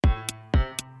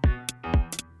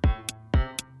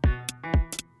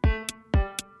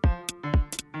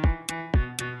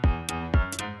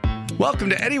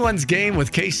Welcome to Anyone's Game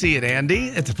with Casey and Andy.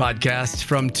 It's a podcast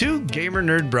from two gamer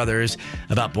nerd brothers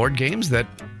about board games that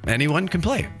anyone can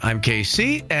play. I'm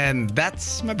Casey, and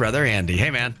that's my brother Andy. Hey,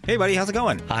 man. Hey, buddy. How's it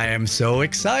going? I am so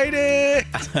excited.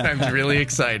 I'm really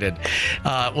excited.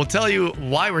 We'll tell you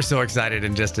why we're so excited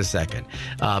in just a second.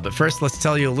 But first, let's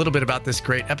tell you a little bit about this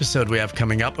great episode we have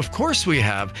coming up. Of course, we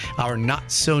have our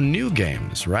not-so-new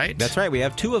games, right? That's right. We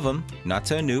have two of them, not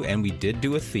so new, and we did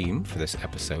do a theme for this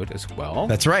episode as well.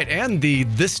 That's right. And the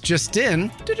This Just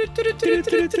In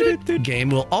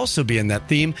game will also be in that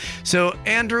theme. So,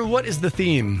 Andrew, what is the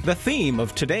theme? The theme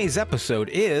of today's episode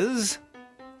is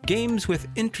games with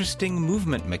interesting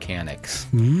movement mechanics.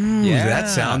 Ooh, that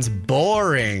sounds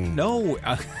boring. No.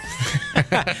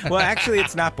 Well, actually,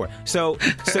 it's not boring. So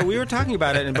we were talking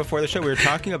about it, and before the show, we were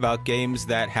talking about games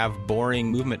that have boring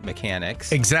movement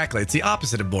mechanics. Exactly. It's the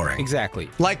opposite of boring. Exactly.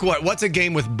 Like what? What's a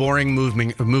game with boring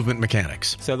movement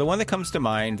mechanics? So the one that comes to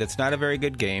mind that's not a very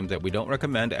good game that we don't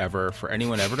recommend ever for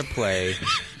anyone ever to play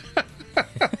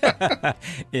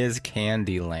is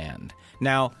Candyland.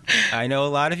 Now, I know a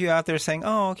lot of you out there saying,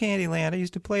 "Oh, Candyland! I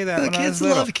used to play that when I was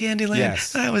little." The kids love Candyland.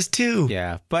 Yes, I was too.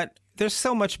 Yeah, but there's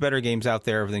so much better games out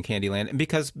there than Candyland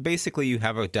because basically you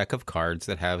have a deck of cards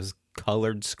that has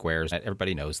colored squares.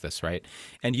 Everybody knows this, right?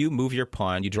 And you move your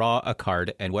pawn, you draw a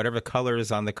card, and whatever color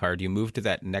is on the card, you move to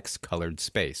that next colored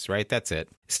space, right? That's it.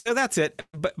 So that's it.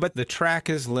 But the track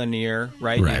is linear,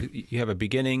 right? You have a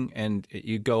beginning, and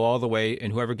you go all the way,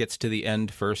 and whoever gets to the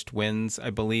end first wins, I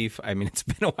believe. I mean, it's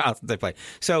been a while since I played.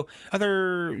 So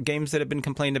other games that have been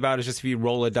complained about is just if you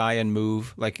roll a die and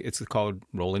move, like it's called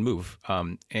roll and move.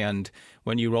 And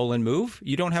when you roll and move,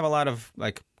 you don't have a lot of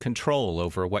like control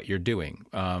over what you're doing.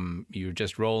 You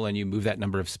just roll and you move that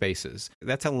number of spaces.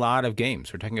 That's a lot of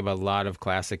games. We're talking about a lot of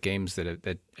classic games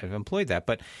that have employed that.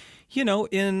 But, you know,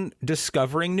 in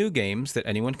discovering new games that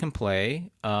anyone can play,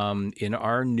 in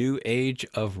our new age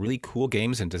of really cool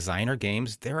games and designer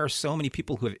games, there are so many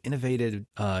people who have innovated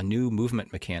new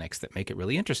movement mechanics that make it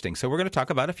really interesting. So we're going to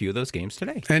talk about a few of those games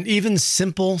today. And even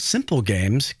simple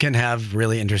games can have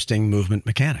really interesting movement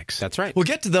mechanics. That's right. We'll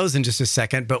get to those in just a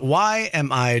second, but why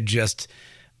am I just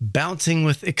bouncing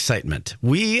with excitement?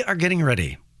 We are getting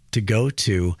ready to go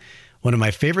to one of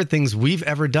my favorite things we've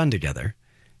ever done together,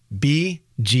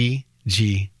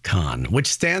 BGG Con, which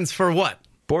stands for what?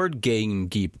 Board Game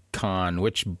Geek Con,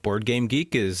 which Board Game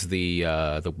Geek is the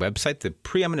website, the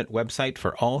preeminent website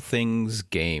for all things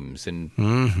games. And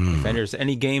if there's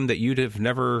any game that you'd have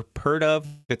never heard of,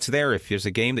 it's there. If there's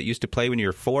a game that you used to play when you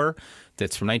were 4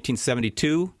 that's from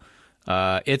 1972,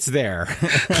 it's there.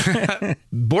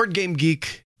 Board Game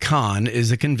Geek Con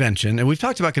is a convention, and we've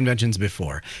talked about conventions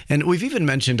before, and we've even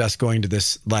mentioned us going to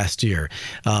this last year.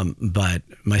 But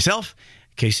myself,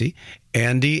 Casey,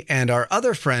 Andy, and our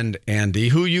other friend, Andy,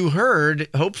 who you heard,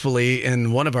 hopefully,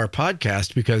 in one of our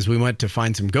podcasts because we went to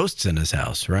find some ghosts in his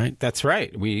house, right? That's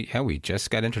right. We just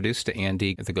got introduced to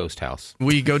Andy at the ghost house.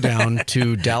 We go down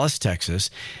to Dallas, Texas,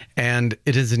 and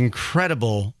it is an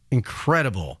incredible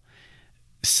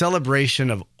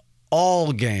celebration of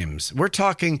all games. We're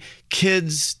talking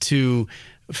kids to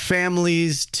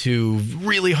families to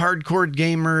really hardcore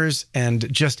gamers, and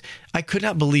just I could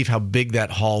not believe how big that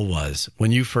hall was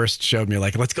when you first showed me,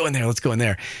 like, let's go in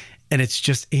there. And it's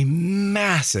just a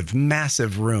massive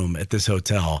room at this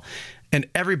hotel, and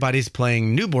everybody's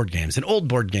playing new board games and old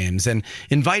board games and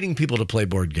inviting people to play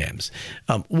board games.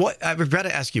 What I've got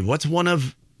to ask you, what's one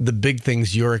of the big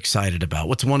things you're excited about?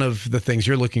 What's one of the things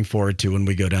you're looking forward to when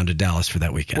we go down to Dallas for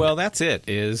that weekend? Well, that's it,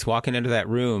 is walking into that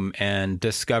room and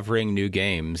discovering new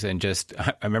games. And just,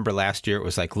 I remember last year it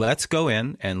was like, let's go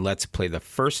in and let's play the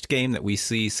first game that we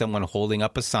see someone holding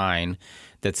up a sign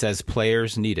that says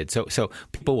players needed. So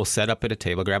people will set up at a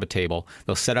table, grab a table,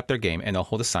 they'll set up their game, and they'll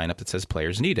hold a sign up that says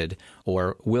players needed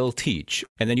or will teach.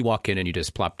 And then you walk in and you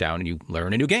just plop down and you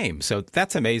learn a new game. So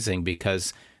that's amazing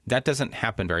because that doesn't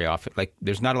happen very often. Like,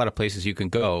 there's not a lot of places you can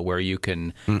go where you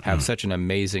can have such an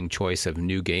amazing choice of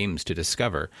new games to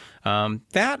discover.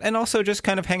 That, and also just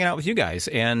kind of hanging out with you guys.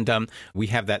 And we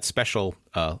have that special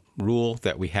rule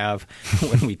that we have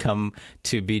when we come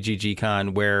to BGG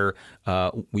Con where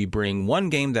we bring one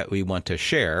game that we want to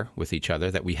share with each other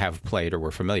that we have played or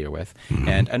we're familiar with,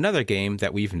 and another game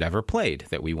that we've never played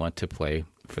that we want to play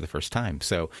for the first time.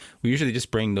 So we usually just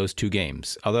bring those two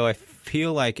games. Although I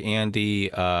feel like Andy,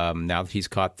 now that he's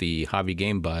caught the hobby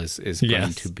game buzz, is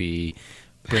going to be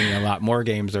bringing a lot more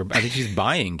games, or I think she's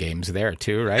buying games there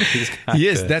too, right?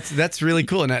 Yes, that's really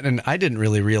cool. And I didn't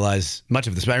really realize much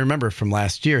of this, but I remember from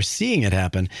last year seeing it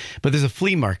happen. But there's a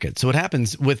flea market. So what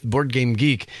happens with Board Game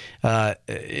Geek,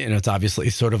 it's obviously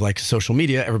sort of like social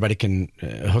media. Everybody can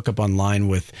hook up online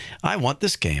with, I want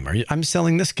this game, or I'm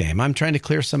selling this game. I'm trying to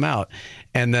clear some out.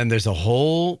 And then there's a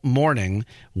whole morning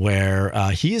where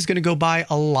he is going to go buy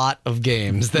a lot of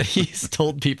games that he's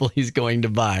told people he's going to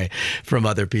buy from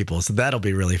other people. So that'll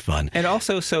be really fun. And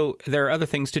also, so there are other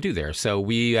things to do there. So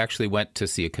we actually went to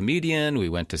see a comedian. We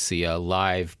went to see a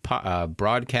live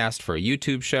broadcast for a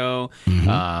YouTube show.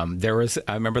 Mm-hmm.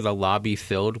 I remember the lobby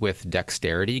filled with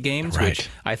dexterity games, right, which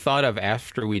I thought of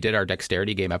after we did our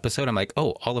dexterity game episode. I'm like,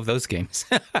 oh, all of those games.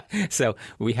 So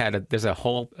we there's a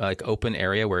whole open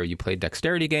area where you play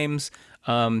dexterity games.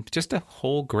 Just a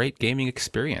whole great gaming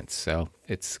experience. So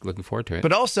it's looking forward to it.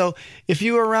 But also, if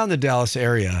you are around the Dallas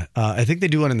area, I think they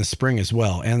do one in the spring as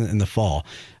well and in the fall.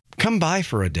 Come by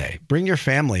for a day. Bring your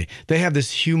family. They have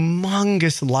this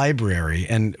humongous library.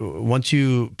 And once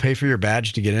you pay for your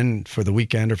badge to get in for the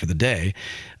weekend or for the day,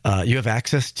 you have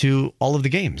access to all of the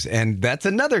games. And that's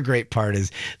another great part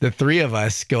is the three of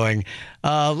us going,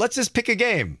 let's just pick a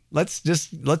game. Let's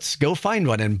go find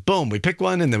one. And boom, we pick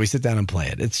one and then we sit down and play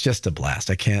it. It's just a blast.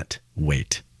 I can't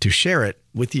wait to share it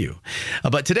with you.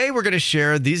 But today we're going to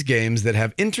share these games that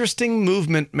have interesting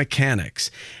movement mechanics.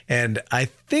 And I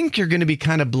think you're going to be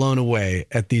kind of blown away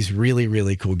at these really,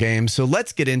 really cool games. So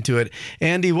let's get into it.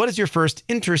 Andy, what is your first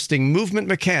interesting movement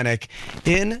mechanic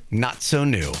in Not So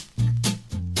New?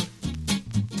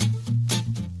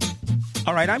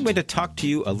 All right, I'm going to talk to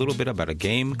you a little bit about a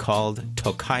game called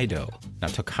Tokaido. Now,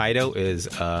 Tokaido is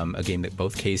a game that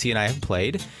both Casey and I have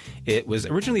played. It was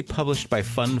originally published by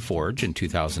Funforge in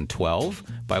 2012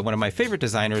 by one of my favorite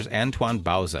designers, Antoine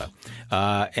Bauza.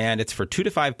 And it's for 2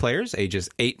 to 5 players, ages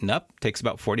 8 and up. Takes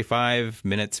about 45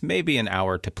 minutes, maybe an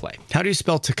hour to play. How do you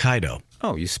spell Tokaido?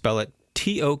 Oh, you spell it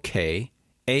Tokaido.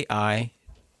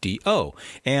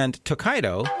 And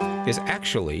Tokaido is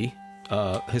actually,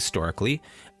 historically,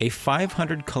 a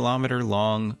 500-kilometer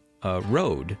long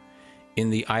road in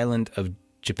the island of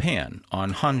Japan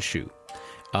on Honshu.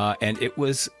 And it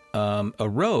was a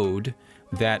road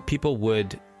that people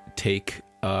would take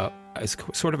as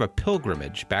sort of a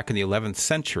pilgrimage back in the 11th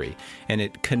century. And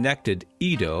it connected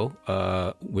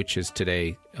Edo, which is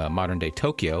today modern-day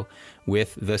Tokyo,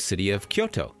 with the city of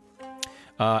Kyoto.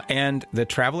 And the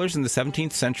travelers in the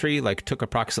 17th century took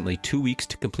approximately 2 weeks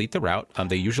to complete the route.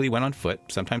 They usually went on foot,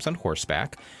 sometimes on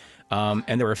horseback.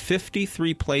 And there were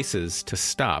 53 places to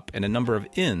stop and a number of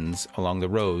inns along the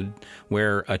road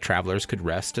where travelers could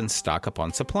rest and stock up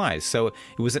on supplies. So it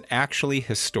was an actually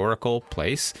historical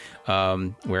place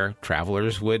where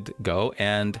travelers would go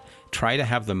and try to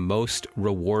have the most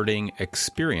rewarding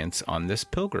experience on this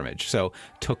pilgrimage. So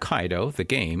Tokaido, the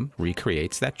game,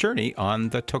 recreates that journey on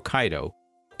the Tokaido.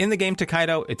 In the game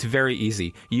Tokaido, it's very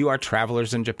easy. You are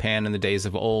travelers in Japan in the days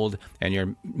of old, and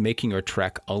you're making your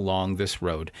trek along this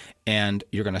road. And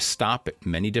you're going to stop at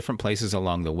many different places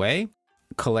along the way,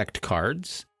 collect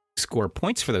cards, score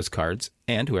points for those cards,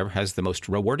 and whoever has the most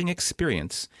rewarding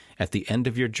experience at the end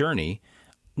of your journey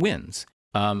wins.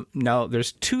 Now,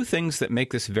 there's 2 things that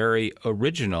make this very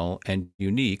original and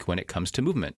unique when it comes to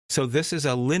movement. So this is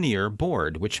a linear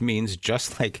board, which means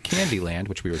just like Candyland,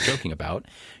 which we were joking about,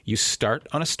 you start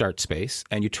on a start space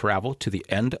and you travel to the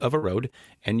end of a road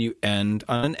and you end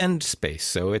on an end space.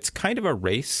 So it's kind of a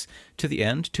race to the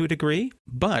end to a degree,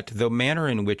 but the manner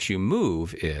in which you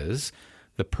move is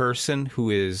the person who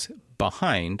is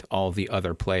behind all the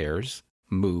other players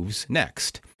moves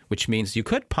next, which means you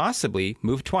could possibly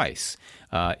move twice.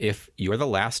 If you're the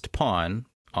last pawn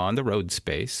on the road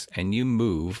space and you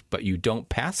move, but you don't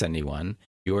pass anyone,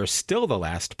 you're still the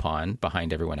last pawn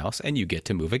behind everyone else and you get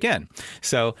to move again.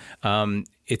 So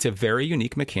it's a very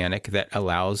unique mechanic that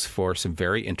allows for some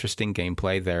very interesting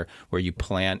gameplay there where you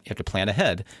have to plan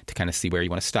ahead to kind of see where you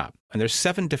want to stop. And there's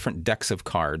 7 different decks of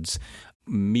cards,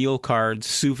 meal cards,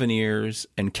 souvenirs,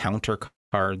 encounter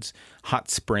cards, hot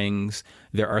springs.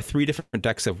 There are 3 different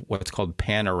decks of what's called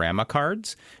panorama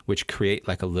cards, which create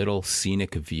like a little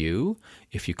scenic view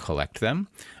if you collect them.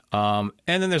 And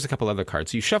then there's a couple other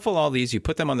cards. So you shuffle all these, you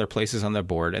put them on their places on the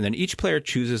board, and then each player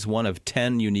chooses one of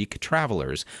 10 unique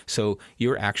travelers. So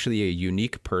you're actually a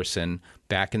unique person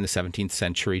back in the 17th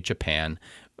century Japan,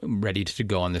 ready to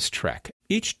go on this trek.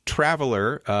 Each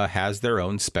traveler has their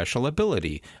own special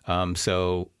ability.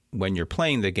 So when you're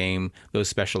playing the game, those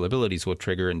special abilities will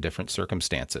trigger in different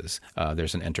circumstances.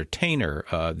 There's an entertainer.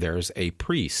 There's a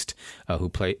priest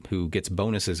who gets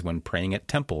bonuses when praying at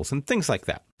temples and things like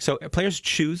that. So players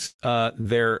choose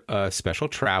their special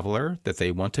traveler that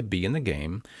they want to be in the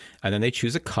game, and then they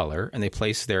choose a color, and they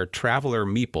place their traveler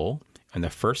meeple in the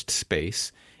first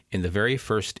space in the very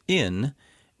first inn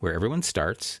where everyone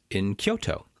starts in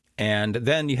Kyoto. And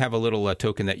then you have a little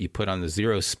token that you put on the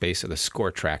 0 space of the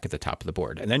score track at the top of the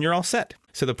board. And then you're all set.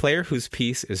 So the player whose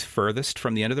piece is furthest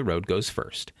from the end of the road goes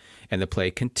first. And the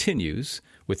play continues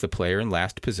with the player in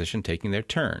last position taking their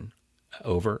turn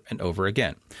over and over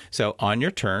again. So on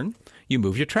your turn, you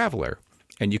move your traveler.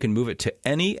 And you can move it to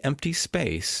any empty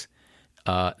space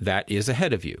that is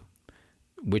ahead of you,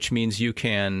 which means you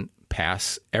can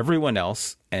pass everyone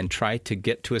else and try to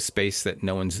get to a space that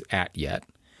no one's at yet.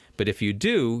 But if you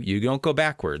do, you don't go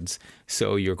backwards.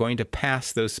 So you're going to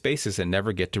pass those spaces and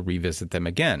never get to revisit them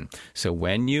again. So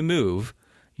when you move,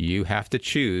 you have to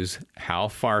choose how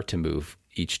far to move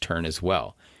each turn as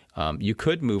well. You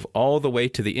could move all the way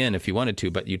to the inn if you wanted to,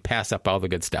 but you'd pass up all the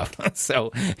good stuff.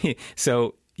 So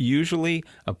usually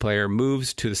a player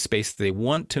moves to the space they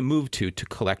want to move to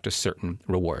collect a certain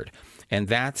reward. And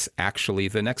that's actually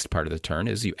the next part of the turn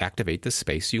is you activate the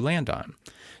space you land on.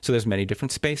 So there's many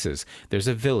different spaces. There's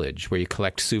a village where you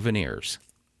collect souvenirs.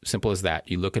 Simple as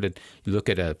that. You look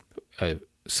at a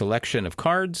selection of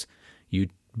cards, you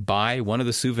buy one of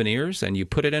the souvenirs, and you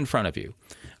put it in front of you.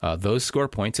 Those score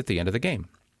points at the end of the game.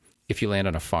 If you land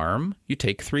on a farm, you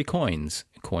take 3 coins.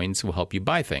 Coins will help you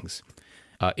buy things.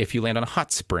 If you land on a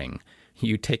hot spring,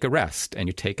 you take a rest and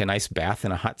you take a nice bath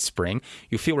in a hot spring.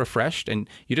 You feel refreshed and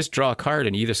you just draw a card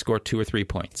and you either score 2 or 3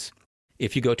 points.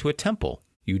 If you go to a temple,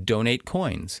 you donate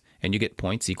coins and you get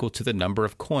points equal to the number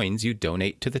of coins you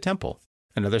donate to the temple.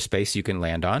 Another space you can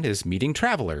land on is meeting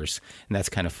travelers. And that's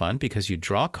kind of fun because you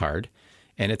draw a card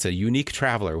and it's a unique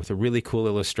traveler with a really cool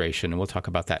illustration. And we'll talk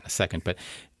about that in a second. But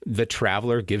the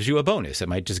traveler gives you a bonus. It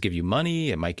might just give you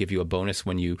money. It might give you a bonus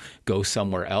when you go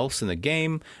somewhere else in the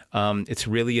game. It's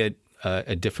really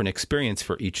a different experience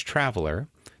for each traveler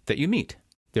that you meet.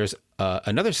 There's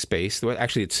another space.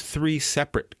 Actually, it's 3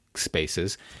 separate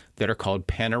spaces that are called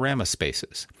panorama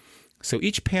spaces. So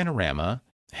each panorama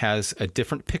has a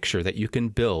different picture that you can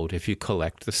build if you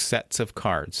collect the sets of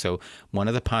cards. So one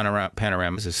of the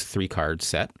panoramas is 3-card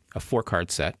set, a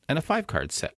 4-card set, and a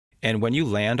 5-card set. And when you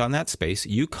land on that space,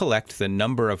 you collect the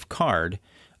number of card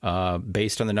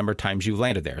based on the number of times you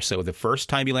landed there. So the first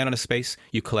time you land on a space,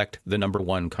 you collect the number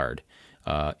 1 card.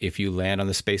 If you land on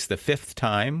the space the 5th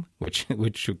time, which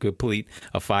would complete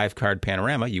a 5-card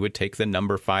panorama, you would take the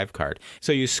number 5 card.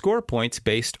 So you score points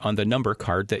based on the number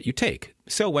card that you take.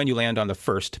 So when you land on the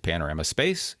first panorama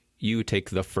space, you take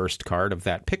the first card of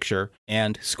that picture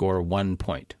and score 1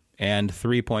 point, and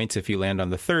 3 points if you land on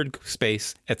the 3rd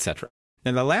space, etc.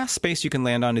 And the last space you can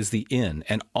land on is the inn,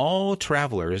 and all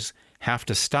travelers have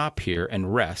to stop here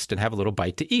and rest and have a little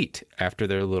bite to eat after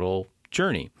their little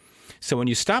journey. So when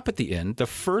you stop at the inn, the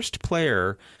first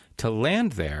player to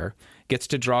land there gets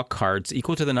to draw cards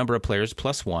equal to the number of players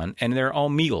plus 1, and they're all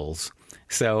meals.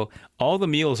 So all the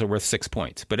meals are worth 6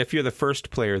 points. But if you're the first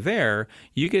player there,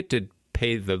 you get to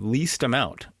pay the least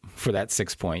amount for that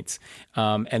 6 points.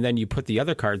 And then you put the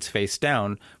other cards face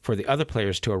down for the other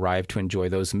players to arrive to enjoy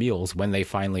those meals when they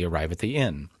finally arrive at the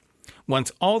inn.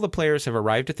 Once all the players have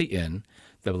arrived at the inn,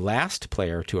 the last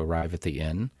player to arrive at the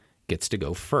inn gets to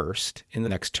go first in the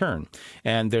next turn.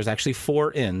 And there's actually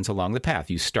 4 inns along the path.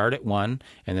 You start at one,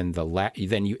 and then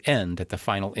then you end at the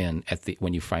final inn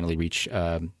when you finally reach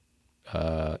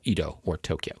Edo or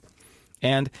Tokyo.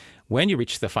 And when you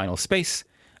reach the final space,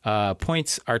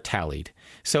 points are tallied.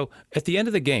 So at the end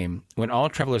of the game, when all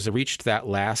travelers have reached that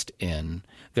last inn,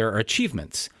 there are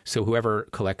achievements. So whoever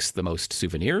collects the most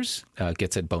souvenirs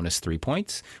gets a bonus 3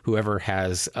 points. Whoever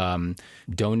has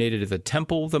donated to the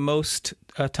temple the most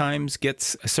times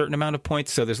gets a certain amount of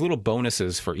points. So there's little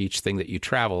bonuses for each thing that you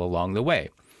travel along the way.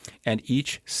 And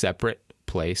each separate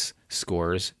place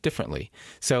scores differently.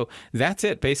 So that's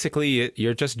it. Basically,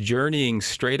 you're just journeying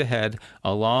straight ahead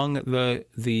along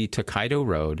the Tokaido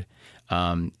Road,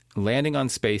 landing on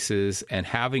spaces and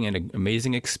having an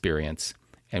amazing experience.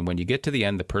 And when you get to the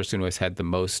end, the person who has had the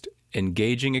most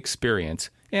engaging experience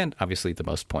and obviously the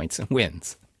most points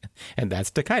wins. And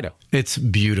that's Tokaido. It's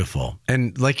beautiful.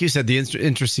 And like you said, the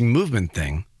interesting movement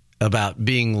thing about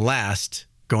being last,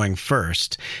 going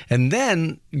first, and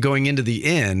then going into the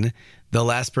inn, The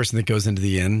last person that goes into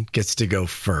the inn gets to go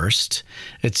first.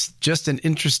 It's just an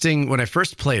interesting, when I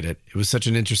first played it, it was such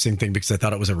an interesting thing because I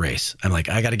thought it was a race. I'm like,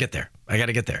 I got to get there. I got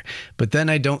to get there. But then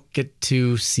I don't get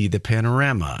to see the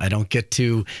panorama. I don't get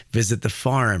to visit the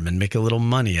farm and make a little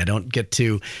money. I don't get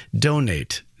to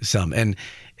donate some. And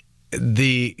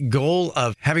the goal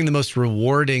of having the most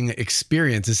rewarding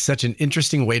experience is such an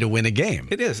interesting way to win a game.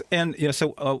 It is. And so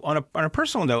on a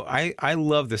personal note, I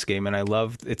love this game and I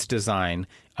love its design.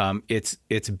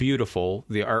 It's beautiful.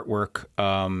 The artwork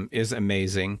is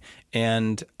amazing,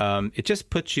 and it just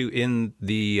puts you in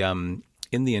the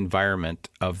environment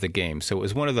of the game. So it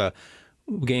was one of the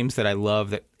games that I love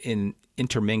that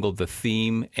intermingled the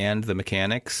theme and the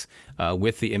mechanics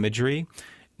with the imagery.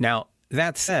 Now,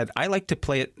 that said, I like to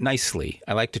play it nicely.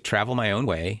 I like to travel my own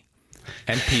way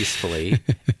and peacefully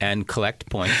and collect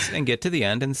points and get to the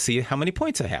end and see how many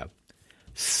points I have.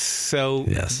 So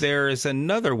There is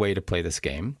another way to play this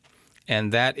game,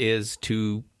 and that is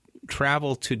to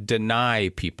travel to deny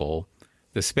people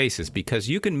the spaces, because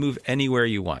you can move anywhere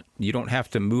you want. You don't have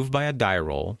to move by a die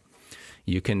roll.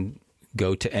 You can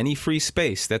go to any free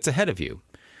space that's ahead of you.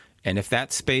 And if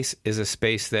that space is a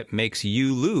space that makes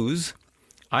you lose,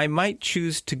 I might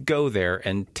choose to go there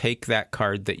and take that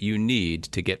card that you need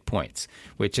to get points,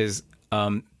 which is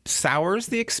sours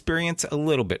the experience a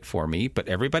little bit for me, but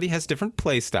everybody has different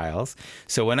play styles.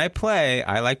 So when I play,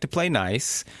 I like to play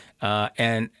nice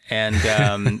and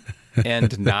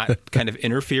not kind of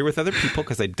interfere with other people,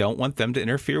 because I don't want them to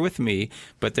interfere with me.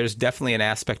 But there's definitely an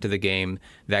aspect of the game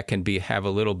that can have a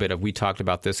little bit of, we talked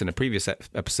about this in a previous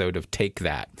episode, of take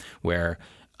that, where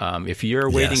if you're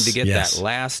waiting to get that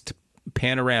last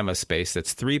panorama space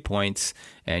that's 3 points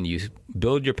and you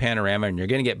build your panorama and you're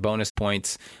going to get bonus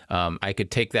points, I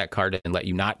could take that card and let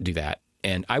you not do that,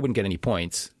 and I wouldn't get any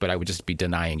points, but I would just be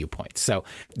denying you points. So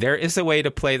there is a way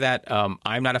to play that.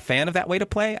 I'm not a fan of that way to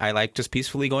play. I like just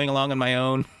peacefully going along on my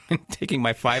own, taking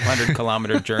my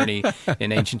 500-kilometer journey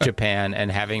in ancient Japan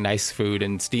and having nice food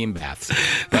and steam baths.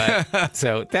 But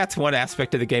so that's one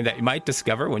aspect of the game that you might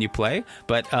discover when you play.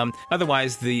 But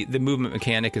otherwise, the movement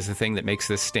mechanic is the thing that makes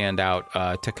this stand out.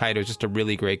 Tokaido is just a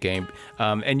really great game,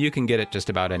 and you can get it just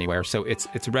about anywhere. So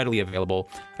it's readily available.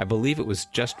 I believe it was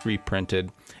just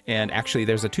reprinted, and actually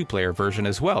there's a 2-player version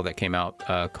as well that came out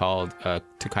called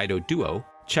Tokaido Duo.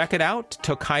 Check it out,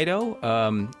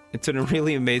 Tokaido. It's a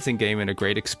really amazing game and a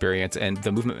great experience, and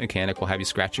the movement mechanic will have you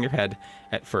scratching your head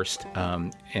at first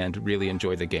and really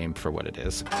enjoy the game for what it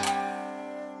is.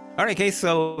 All right, Kay,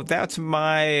 so that's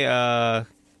my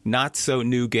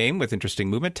not-so-new game with interesting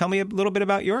movement. Tell me a little bit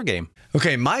about your game.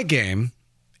 Okay, my game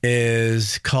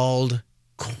is called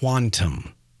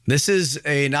Quantum. This is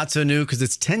a not so new because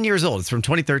it's 10 years old. It's from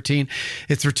 2013.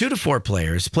 It's for 2 to 4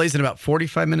 players. Plays in about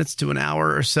 45 minutes to an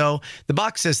hour or so. The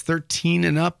box says 13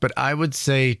 and up, but I would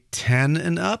say 10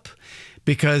 and up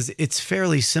because it's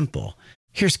fairly simple.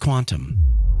 Here's Quantum.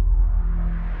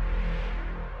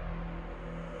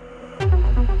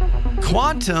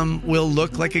 Quantum will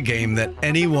look like a game that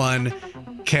anyone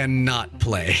cannot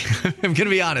play. I'm going to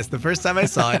be honest. The first time I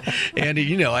saw it,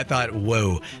 Andy, I thought,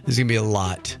 whoa, there's going to be a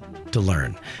lot to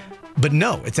learn. But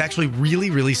no, it's actually really,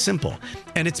 really simple.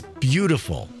 And it's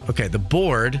beautiful. Okay, the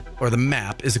board or the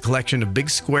map is a collection of big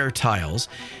square tiles.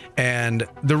 And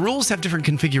the rules have different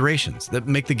configurations that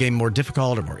make the game more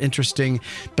difficult or more interesting.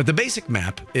 But the basic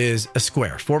map is a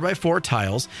square, 4x4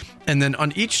 tiles. And then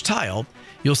on each tile,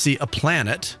 you'll see a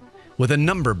planet with a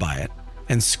number by it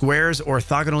and squares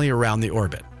orthogonally around the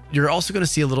orbit. You're also going to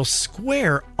see a little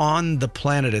square on the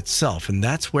planet itself, and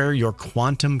that's where your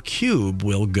quantum cube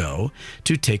will go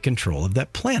to take control of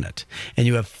that planet. And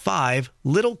you have 5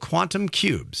 little quantum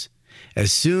cubes.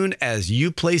 As soon as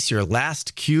you place your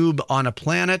last cube on a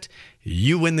planet,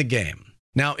 you win the game.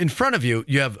 Now, in front of you,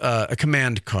 you have a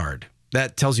command card.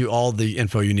 That tells you all the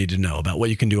info you need to know about what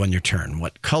you can do on your turn,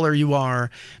 what color you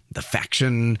are, the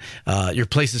faction, your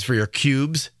places for your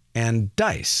cubes, and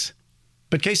dice.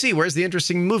 But KC, where's the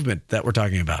interesting movement that we're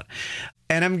talking about?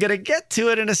 And I'm going to get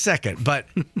to it in a second, but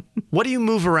what do you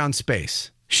move around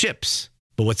space? Ships.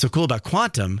 But what's so cool about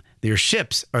Quantum, your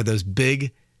ships are those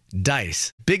big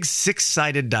dice, big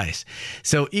 6-sided dice.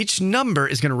 So each number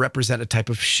is going to represent a type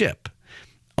of ship.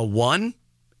 A 1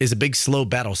 is a big slow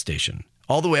battle station,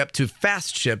 all the way up to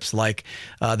fast ships like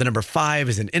the number 5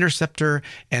 is an interceptor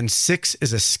and 6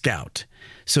 is a scout.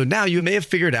 So now you may have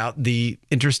figured out the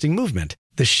interesting movement.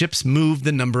 The ships move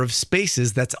the number of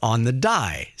spaces that's on the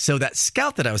die. So that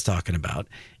scout that I was talking about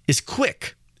is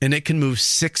quick, and it can move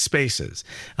 6 spaces.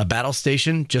 A battle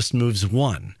station just moves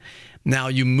 1. Now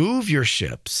you move your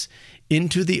ships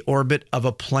into the orbit of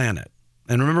a planet.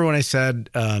 And remember when I said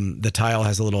the tile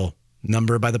has a little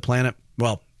number by the planet?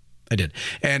 Well, I did.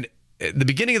 And at the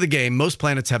beginning of the game, most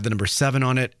planets have the number 7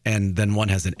 on it, and then one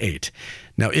has an 8.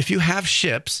 Now, if you have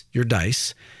ships, your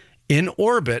dice, in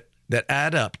orbit that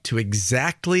add up to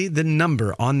exactly the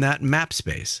number on that map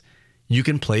space, you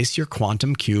can place your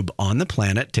quantum cube on the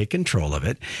planet, take control of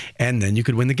it, and then you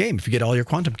could win the game if you get all your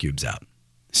quantum cubes out.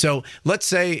 So let's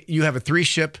say you have a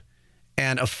 3-ship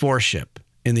and a 4-ship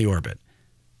in the orbit.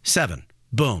 7,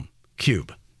 boom,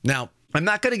 cube. Now, I'm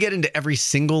not going to get into every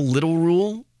single little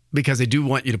rule because I do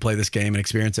want you to play this game and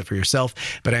experience it for yourself,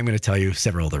 but I'm going to tell you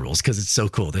several of the rules because it's so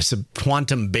cool. There's some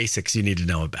quantum basics you need to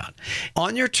know about.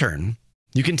 On your turn,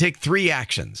 you can take 3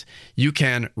 actions. You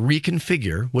can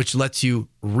reconfigure, which lets you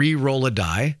re-roll a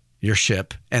die, your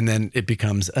ship, and then it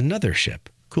becomes another ship.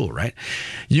 Cool, right?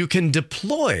 You can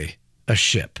deploy a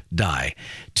ship die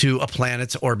to a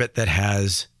planet's orbit that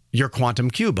has your quantum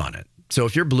cube on it. So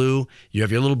if you're blue, you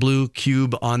have your little blue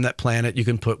cube on that planet, you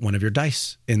can put one of your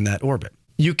dice in that orbit.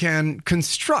 You can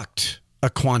construct a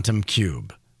quantum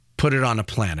cube, put it on a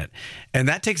planet, and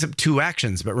that takes up 2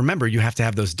 actions. But remember, you have to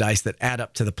have those dice that add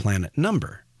up to the planet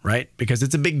number, right? Because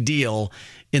it's a big deal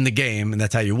in the game, and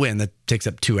that's how you win. That takes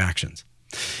up 2 actions.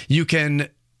 You can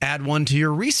add one to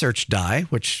your research die,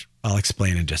 which I'll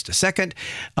explain in just a second,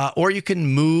 or you can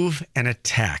move and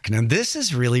attack. Now, this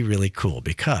is really, really cool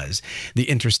because the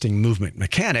interesting movement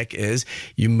mechanic is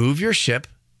you move your ship,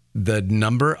 the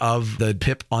number of the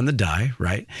pip on the die,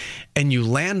 right? And you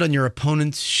land on your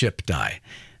opponent's ship die.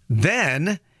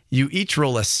 Then you each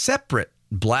roll a separate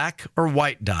black or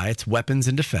white die. It's weapons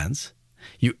and defense.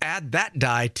 You add that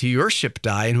die to your ship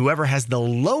die, and whoever has the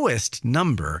lowest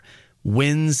number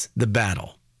wins the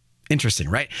battle. Interesting,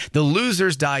 right? The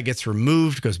loser's die gets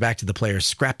removed, goes back to the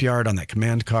player's scrapyard on that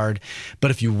command card.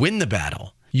 But if you win the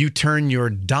battle, you turn your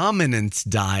dominance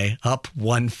die up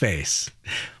 1 face.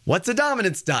 What's a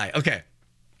dominance die? Okay,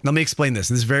 let me explain this.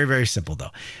 This is very, very simple,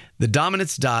 though. The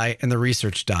dominance die and the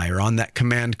research die are on that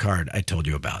command card I told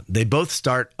you about. They both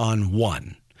start on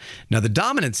 1. Now, the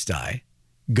dominance die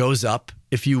goes up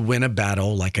if you win a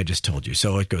battle, like I just told you.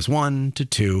 So it goes 1 to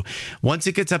 2. Once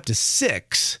it gets up to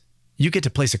 6, you get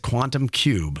to place a quantum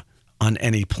cube on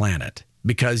any planet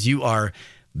because you are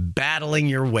battling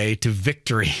your way to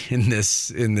victory in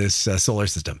this solar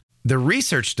system. The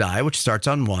research die, which starts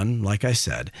on 1, like I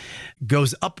said,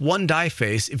 goes up 1 die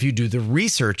face if you do the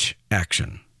research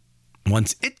action.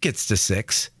 Once it gets to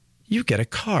 6, you get a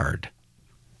card.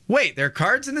 Wait, there are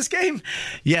cards in this game?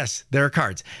 Yes, there are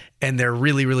cards, and they're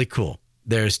really, really cool.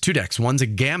 There's 2 decks. One's a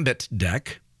Gambit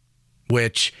deck,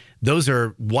 which those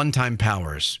are one-time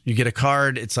powers. You get a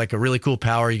card. It's like a really cool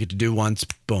power. You get to do once.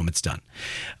 Boom, it's done.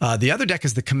 The other deck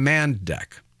is the Command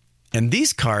deck. And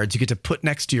these cards you get to put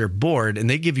next to your board, and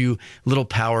they give you little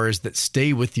powers that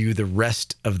stay with you the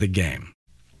rest of the game.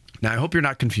 Now, I hope you're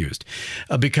not confused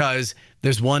because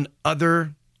there's one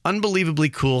other unbelievably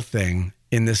cool thing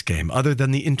in this game other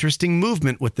than the interesting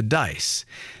movement with the dice.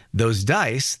 Those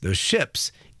dice, those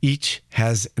ships, each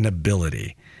has an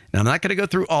ability. Now, I'm not going to go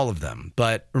through all of them,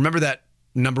 but remember that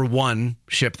number 1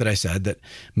 ship that I said that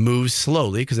moves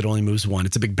slowly because it only moves 1.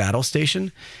 It's a big battle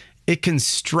station. It can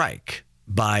strike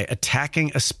by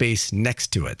attacking a space next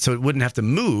to it. So it wouldn't have to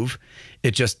move.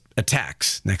 It just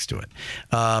attacks next to it.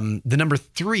 The number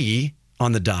 3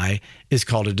 on the die is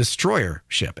called a destroyer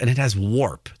ship, and it has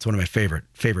warp. It's one of my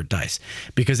favorite dice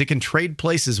because it can trade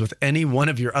places with any one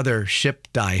of your other ship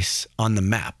dice on the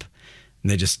map,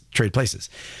 and they just trade places.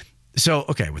 So,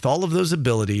 okay, with all of those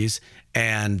abilities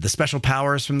and the special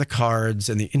powers from the cards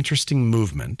and the interesting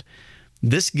movement,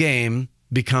 this game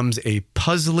becomes a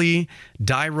puzzly,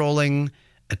 die-rolling,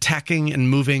 attacking and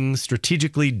moving,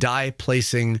 strategically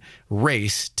die-placing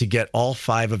race to get all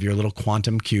 5 of your little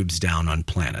quantum cubes down on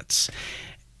planets.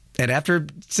 And after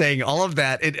saying all of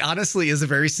that, it honestly is a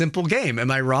very simple game.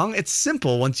 Am I wrong? It's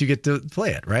simple once you get to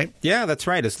play it, right? Yeah, that's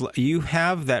right. You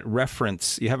have that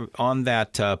reference. You have on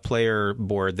that player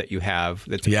board that you have.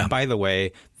 That's, yeah. By the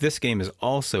way, this game is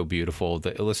also beautiful.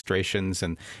 The illustrations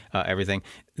and everything.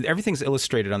 Everything's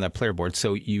illustrated on that player board,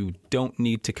 so you don't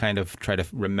need to kind of try to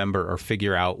remember or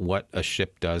figure out what a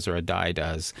ship does or a die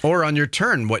does. Or on your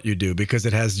turn what you do, because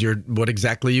it has what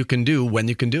exactly you can do when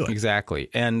you can do it. Exactly.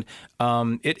 And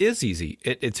it is easy.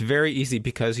 It's very easy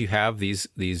because you have these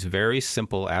very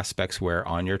simple aspects where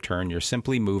on your turn you're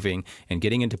simply moving and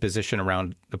getting into position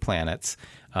around the planets,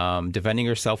 defending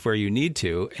yourself where you need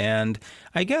to. And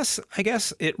I guess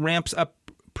it ramps up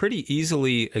pretty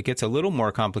easily. It gets a little more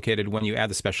complicated when you add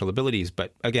the special abilities,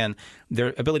 but again,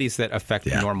 they're abilities that affect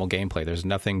normal gameplay. There's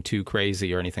nothing too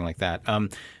crazy or anything like that.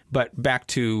 But back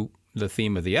to the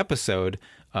theme of the episode,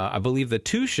 I believe the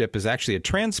two ship is actually a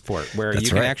transport where That's you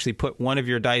can right. actually put one of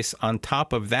your dice on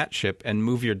top of that ship and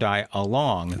move your die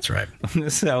along. That's right.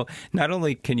 So not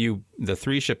only can the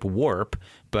three ship warp,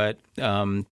 but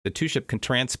the two ship can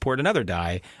transport another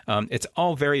die. It's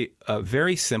all very,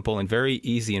 very simple and very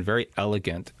easy and very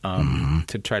elegant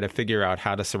to try to figure out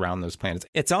how to surround those planets.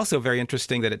 It's also very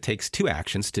interesting that it takes 2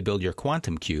 actions to build your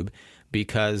quantum cube,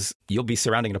 because you'll be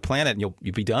surrounding a planet and you'll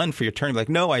be done for your turn. Like,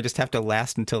 no, I just have to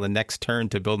last until the next turn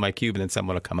to build my cube, and then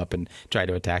someone will come up and try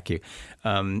to attack you.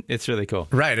 It's really cool.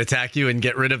 Right. Attack you and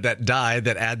get rid of that die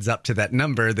that adds up to that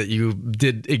number that you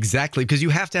did exactly, because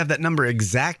you have to have that number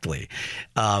exactly.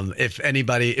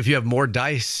 If you have more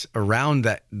dice around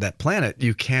that planet,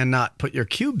 you cannot put your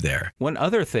cube there. One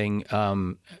other thing,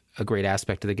 a great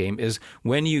aspect of the game is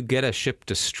when you get a ship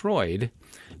destroyed,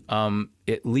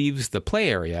 it leaves the play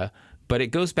area, but it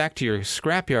goes back to your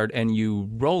scrapyard and you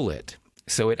roll it.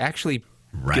 So it actually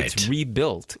gets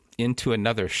rebuilt into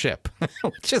another ship,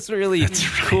 which is really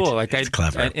cool. Like, it's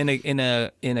clever. In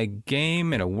a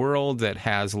game, in a world that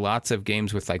has lots of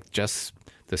games with like just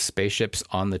the spaceships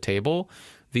on the table,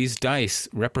 these dice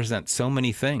represent so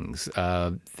many things.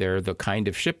 They're the kind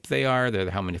of ship they are.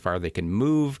 They're how far they can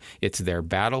move. It's their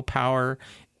battle power.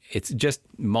 It's just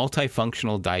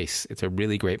multifunctional dice. It's a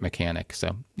really great mechanic.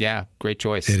 So, yeah, great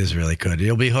choice. It is really good.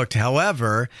 You'll be hooked.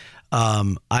 However,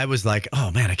 I was like,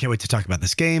 oh, man, I can't wait to talk about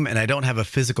this game. And I don't have a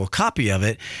physical copy of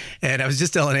it. And I was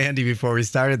just telling Andy before we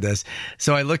started this.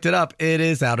 So I looked it up. It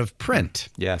is out of print.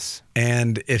 Yes.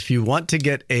 And if you want to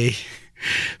get a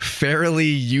fairly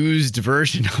used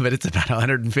version of it, it's about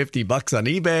 $150 on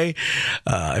eBay.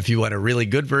 If you want a really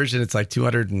good version, it's like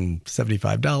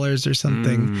 $275 or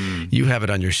something. You have it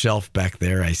on your shelf back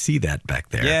there. I see that back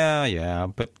there. Yeah.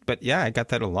 But yeah, I got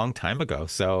that a long time ago.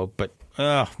 So, but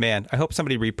oh man, I hope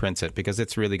somebody reprints it because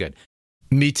it's really good.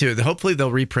 Me too. Hopefully they'll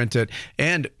reprint it,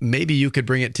 and maybe you could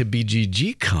bring it to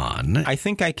BGG Con. I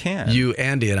think I can. You,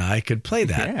 Andy, and I could play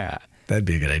that. Yeah. That'd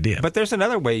be a good idea. But there's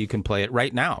another way you can play it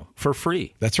right now for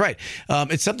free. That's right.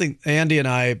 It's something Andy and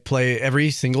I play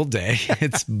every single day.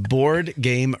 It's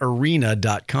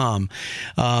boardgamearena.com.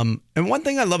 And one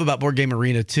thing I love about Board Game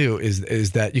Arena, too,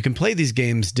 is that you can play these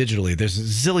games digitally. There's a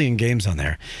zillion games on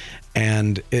there.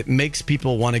 And it makes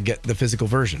people want to get the physical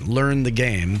version, learn the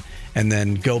game, and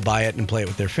then go buy it and play it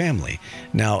with their family.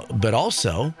 Now, but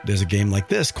also, there's a game like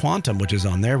this, Quantum, which is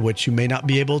on there, which you may not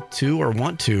be able to or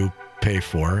want to pay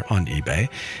for on eBay,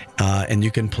 and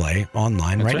you can play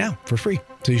online right now for free.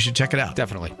 So you should check it out.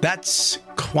 Definitely. That's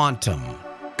Quantum.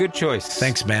 Good choice.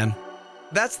 Thanks, man.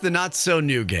 That's the not so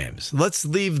new games. Let's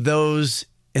leave those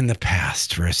in the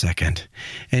past for a second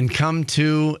and come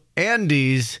to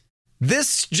Andy's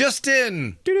This Just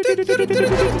In.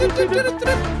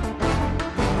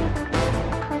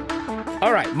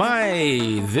 All right,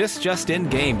 my This Just In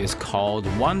game is called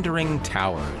Wandering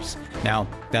Towers. Now,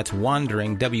 that's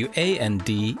wandering,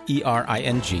 WANDERING,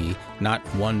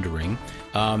 not wandering,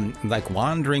 like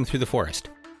wandering through the forest.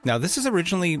 Now, this is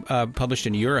originally published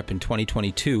in Europe in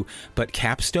 2022, but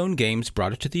Capstone Games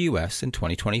brought it to the U.S. in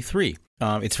 2023.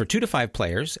 It's for 2 to 5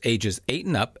 players, ages 8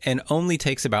 and up, and only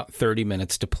takes about 30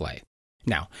 minutes to play.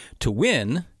 Now, to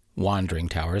win Wandering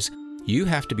Towers, you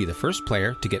have to be the first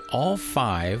player to get all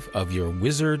 5 of your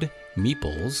wizard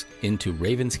meeples into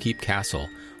Raven's Keep Castle,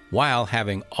 while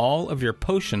having all of your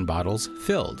potion bottles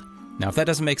filled. Now, if that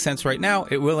doesn't make sense right now,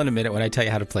 it will in a minute when I tell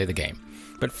you how to play the game.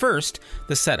 But first,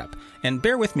 the setup. And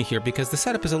bear with me here because the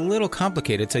setup is a little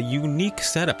complicated. It's a unique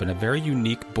setup and a very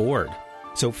unique board.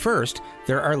 So first,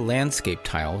 there are landscape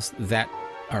tiles that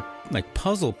are like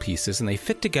puzzle pieces, and they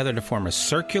fit together to form a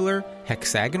circular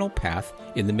hexagonal path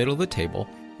in the middle of the table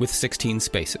with 16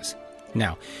 spaces.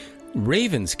 Now,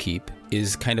 Raven's Keep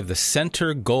is kind of the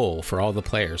center goal for all the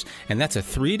players, and that's a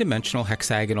 3-dimensional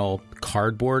hexagonal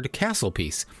cardboard castle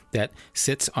piece that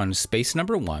sits on space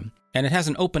number 1, and it has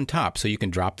an open top so you can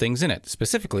drop things in it.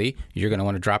 Specifically, you're going to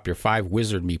want to drop your 5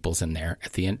 wizard meeples in there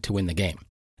at the end to win the game.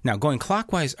 Now, going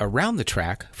clockwise around the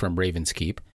track from Raven's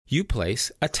Keep, you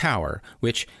place a tower,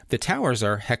 which the towers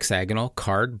are hexagonal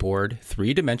cardboard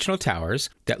 3-dimensional towers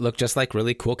that look just like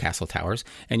really cool castle towers,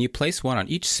 and you place one on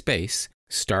each space,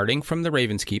 starting from the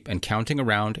Raven's Keep and counting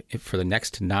around for the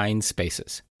next 9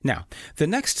 spaces. Now, the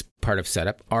next part of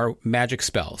setup are magic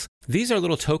spells. These are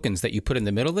little tokens that you put in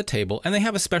the middle of the table, and they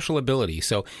have a special ability.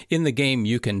 So in the game,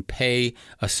 you can pay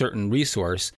a certain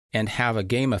resource and have a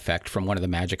game effect from one of the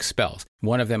magic spells.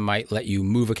 One of them might let you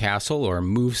move a castle or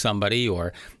move somebody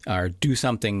or do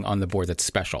something on the board that's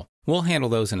special. We'll handle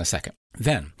those in a second.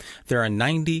 Then, there are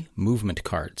 90 movement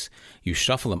cards. You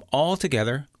shuffle them all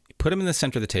together, put them in the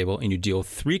center of the table, and you deal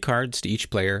 3 cards to each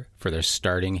player for their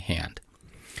starting hand.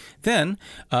 Then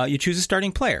you choose a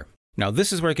starting player. Now,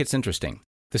 this is where it gets interesting.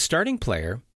 The starting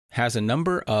player has a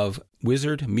number of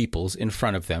wizard meeples in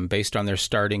front of them based on their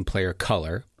starting player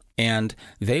color, and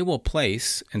they will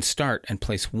place 1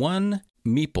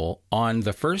 meeple on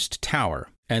the first tower,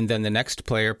 and then the next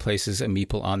player places a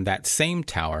meeple on that same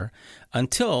tower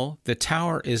until the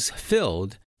tower is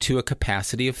filled to a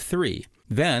capacity of 3.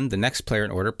 Then the next player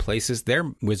in order places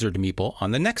their wizard meeple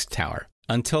on the next tower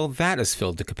until that is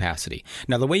filled to capacity.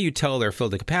 Now, the way you tell they're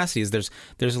filled to capacity is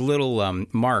there's little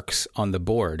marks on the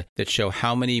board that show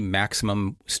how many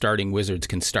maximum starting wizards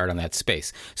can start on that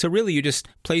space. So really, you just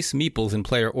place meeples in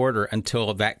player order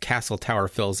until that castle tower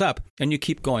fills up, and you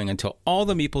keep going until all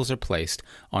the meeples are placed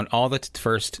on all the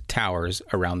first towers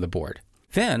around the board.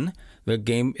 Then the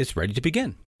game is ready to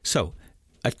begin. So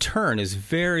a turn is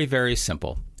very, very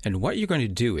simple. And what you're going to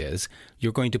do is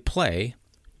you're going to play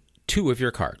 2 of your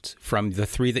cards from the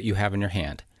 3 that you have in your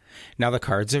hand. Now, the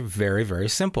cards are very, very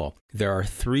simple. There are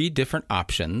 3 different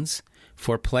options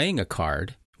for playing a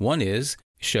card. One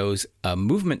shows a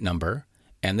movement number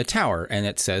and the tower, and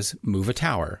it says move a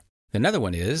tower. Another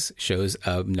one shows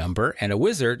a number and a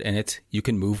wizard, and you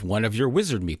can move one of your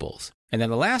wizard meeples. And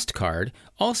then the last card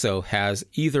also has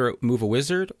either move a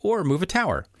wizard or move a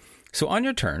tower. So on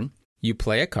your turn, you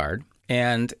play a card,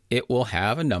 and it will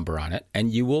have a number on it,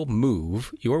 and you will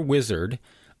move your wizard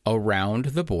around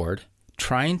the board,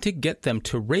 trying to get them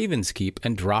to Raven's Keep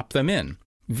and drop them in.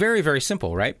 Very, very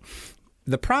simple, right?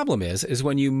 The problem is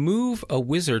when you move a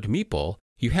wizard meeple,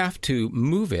 you have to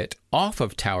move it off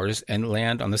of towers and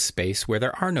land on the space where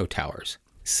there are no towers.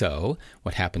 So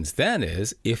what happens then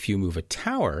is, if you move a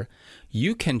tower,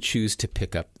 you can choose to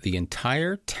pick up the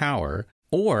entire tower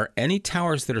or any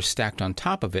towers that are stacked on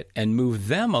top of it and move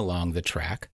them along the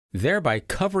track, thereby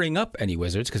covering up any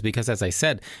wizards, because as I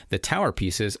said, the tower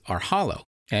pieces are hollow.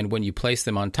 And when you place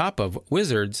them on top of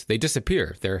wizards, they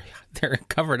disappear. They're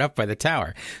covered up by the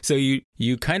tower. So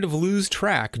you kind of lose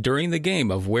track during the game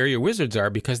of where your wizards are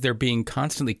because they're being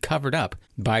constantly covered up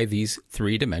by these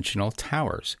 3-dimensional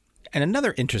towers. And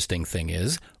another interesting thing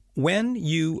is, when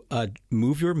you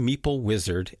move your meeple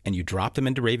wizard and you drop them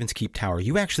into Raven's Keep Tower,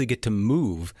 you actually get to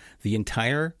move the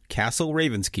entire Castle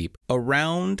Raven's Keep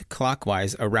around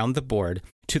clockwise around the board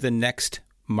to the next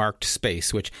marked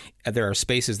space, which there are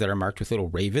spaces that are marked with little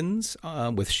ravens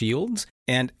with shields.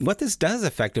 And what this does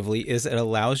effectively is it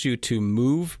allows you to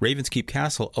move Raven's Keep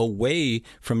Castle away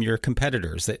from your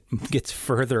competitors. That gets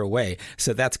further away.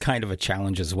 So that's kind of a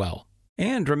challenge as well.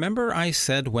 And remember I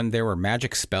said when there were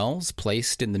magic spells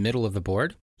placed in the middle of the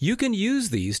board? You can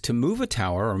use these to move a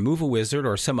tower or move a wizard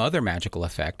or some other magical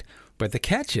effect, but the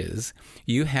catch is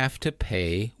you have to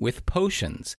pay with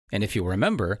potions. And if you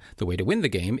remember, the way to win the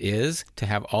game is to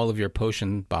have all of your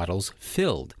potion bottles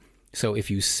filled. So if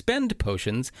you spend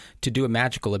potions to do a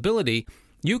magical ability,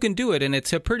 you can do it, and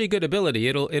it's a pretty good ability.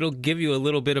 It'll give you a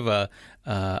little bit of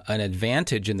an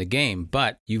advantage in the game,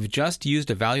 but you've just used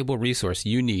a valuable resource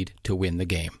you need to win the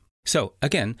game. So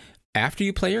again, after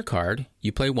you play your card,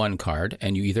 you play 1 card,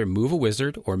 and you either move a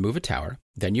wizard or move a tower.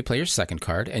 Then you play your second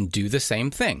card and do the same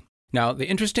thing. Now, the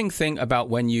interesting thing about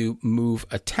when you move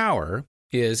a tower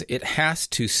is it has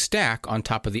to stack on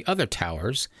top of the other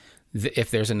towers if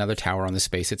there's another tower on the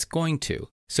space it's going to.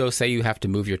 So say you have to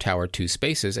move your tower 2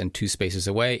 spaces, and 2 spaces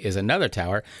away is another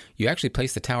tower. You actually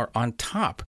place the tower on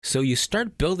top. So you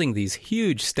start building these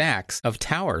huge stacks of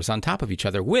towers on top of each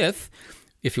other with,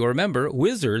 if you'll remember,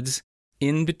 wizards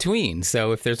in between.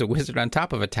 So if there's a wizard on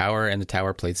top of a tower and the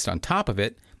tower placed on top of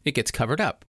it, it gets covered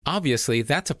up. Obviously,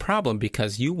 that's a problem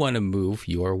because you want to move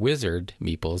your wizard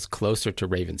meeples closer to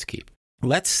Raven's Keep.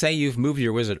 Let's say you've moved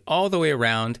your wizard all the way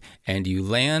around and you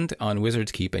land on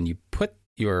Wizard's Keep and you put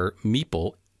your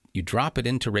meeple, you drop it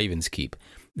into Raven's Keep.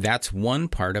 That's one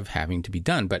part of having to be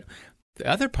done. But the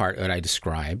other part that I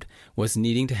described was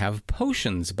needing to have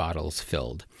potions bottles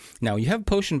filled. Now, you have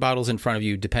potion bottles in front of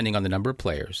you depending on the number of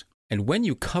players. And when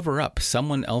you cover up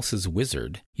someone else's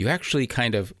wizard, you actually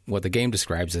kind of, what the game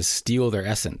describes as steal their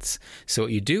essence. So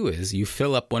what you do is you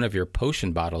fill up one of your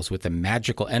potion bottles with the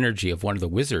magical energy of one of the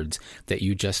wizards that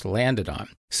you just landed on.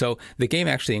 So the game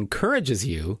actually encourages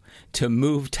you to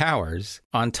move towers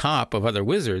on top of other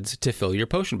wizards to fill your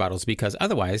potion bottles, because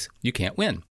otherwise you can't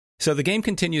win. So the game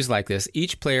continues like this,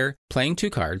 each player playing 2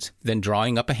 cards, then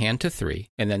drawing up a hand to 3,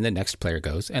 and then the next player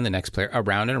goes, and the next player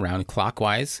around and around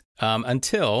clockwise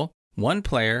until one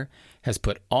player has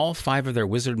put all 5 of their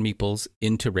wizard meeples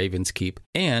into Raven's Keep,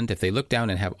 and if they look down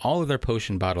and have all of their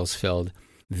potion bottles filled,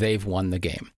 they've won the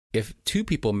game. If two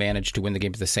people manage to win the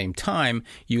game at the same time,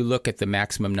 you look at the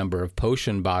maximum number of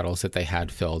potion bottles that they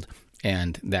had filled,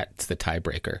 and that's the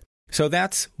tiebreaker. So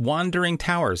that's Wandering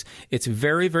Towers. It's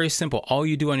very, very simple. All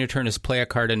you do on your turn is play a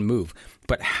card and move.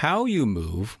 But how you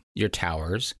move your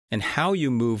towers and how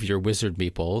you move your wizard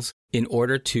meeples in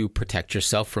order to protect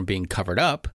yourself from being covered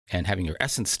up and having your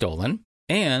essence stolen,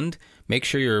 and make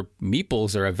sure your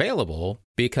meeples are available,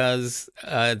 because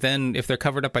then if they're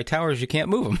covered up by towers, you can't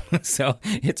move them. So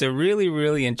it's a really,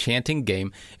 really enchanting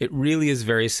game. It really is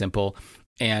very simple.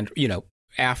 And,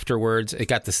 afterwards, it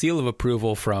got the seal of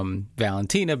approval from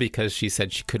Valentina because she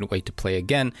said she couldn't wait to play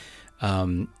again.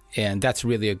 And that's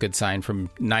really a good sign from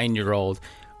 9-year-old.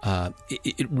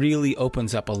 It really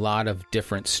opens up a lot of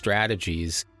different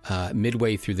strategies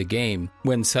midway through the game,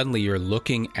 when suddenly you're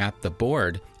looking at the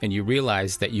board and you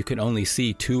realize that you can only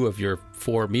see 2 of your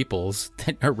 4 meeples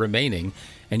that are remaining,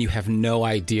 and you have no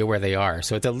idea where they are.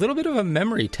 So it's a little bit of a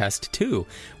memory test too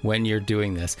when you're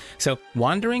doing this. So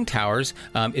Wandering Towers,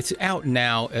 it's out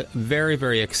now, a very,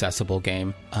 very accessible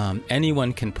game.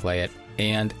 Anyone can play it,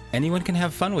 and anyone can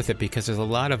have fun with it because there's a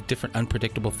lot of different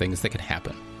unpredictable things that can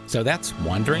happen. So that's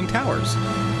Wandering Towers.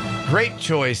 Great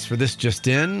choice for this just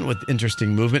in, with interesting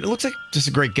movement. It looks like just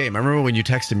a great game. I remember when you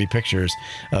texted me pictures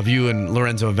of you and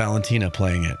Lorenzo and Valentina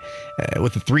playing it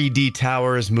with the 3D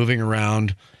towers moving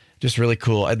around. Just really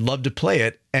cool. I'd love to play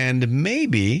it. And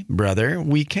maybe, brother,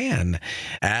 we can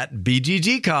at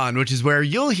BGGCon, which is where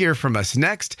you'll hear from us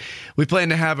next. We plan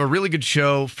to have a really good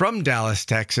show from Dallas,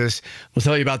 Texas. We'll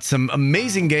tell you about some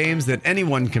amazing games that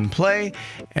anyone can play,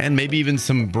 and maybe even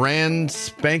some brand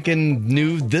spanking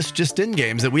new This Just In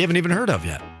games that we haven't even heard of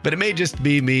yet. But it may just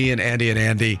be me and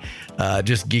Andy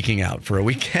just geeking out for a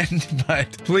weekend.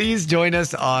 But please join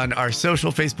us on our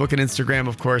social, Facebook and Instagram,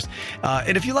 of course.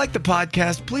 And if you like the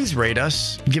podcast, please rate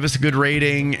us, give us a good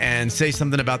rating, and say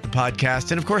something about the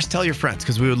podcast. And of course, tell your friends,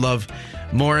 because we would love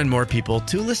more and more people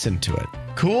to listen to it.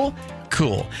 Cool?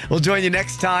 Cool. We'll join you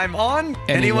next time on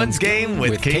Anyone's Game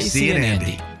with Casey and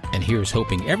Andy. And here's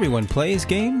hoping everyone plays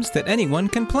games that anyone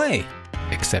can play,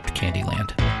 except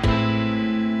Candyland.